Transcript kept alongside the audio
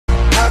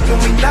can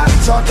we not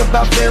talk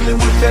about family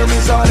when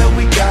family's all that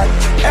we got?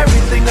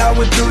 Everything I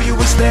went through, you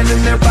were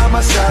standing there by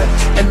my side,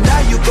 and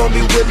now you gon'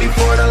 be with me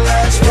for the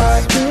last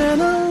ride. It's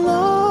been a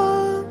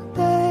long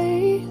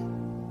day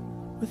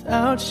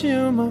without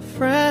you, my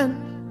friend,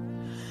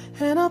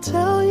 and I'll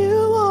tell you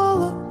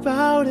all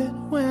about it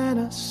when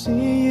I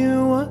see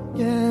you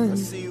again.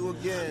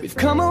 We've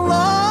come a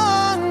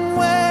long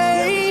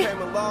way,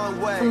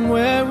 from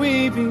where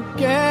we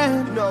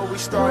began. You know, we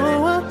started.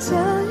 Oh, I'll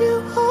tell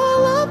you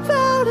all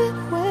about it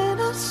when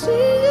I see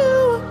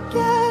you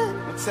again.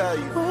 I'll tell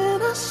you.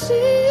 When I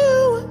see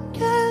you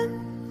again.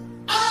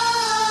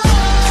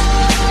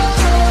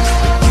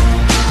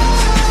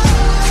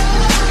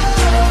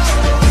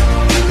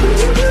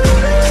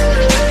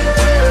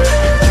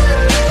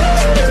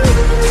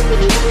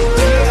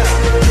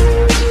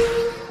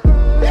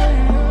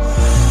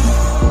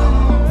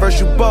 First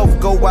you both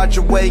go out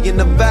your way and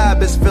the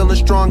vibe is feeling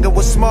strong, and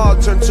what's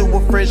small turn to a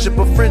friendship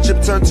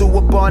turn to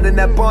a bond, and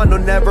that bond will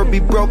never be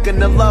broken,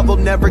 the love will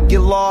never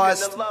get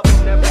lost.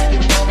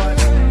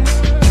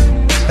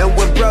 And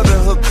when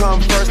brotherhood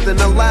come first, then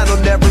the line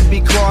will never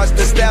be crossed.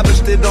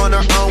 Established it on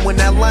our own when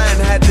that line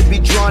had to be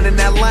drawn, and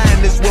that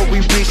line is what we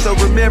reach, so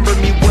remember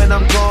me when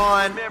I'm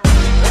gone.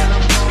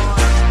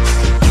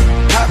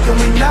 How can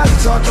we not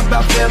talk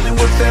about family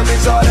when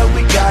family's all that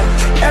we got?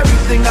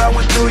 Everything I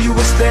went through, you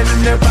were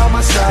standing there by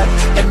my side,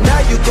 and now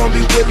you gon'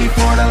 be with me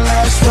for the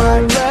last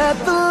ride. Let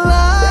the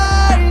light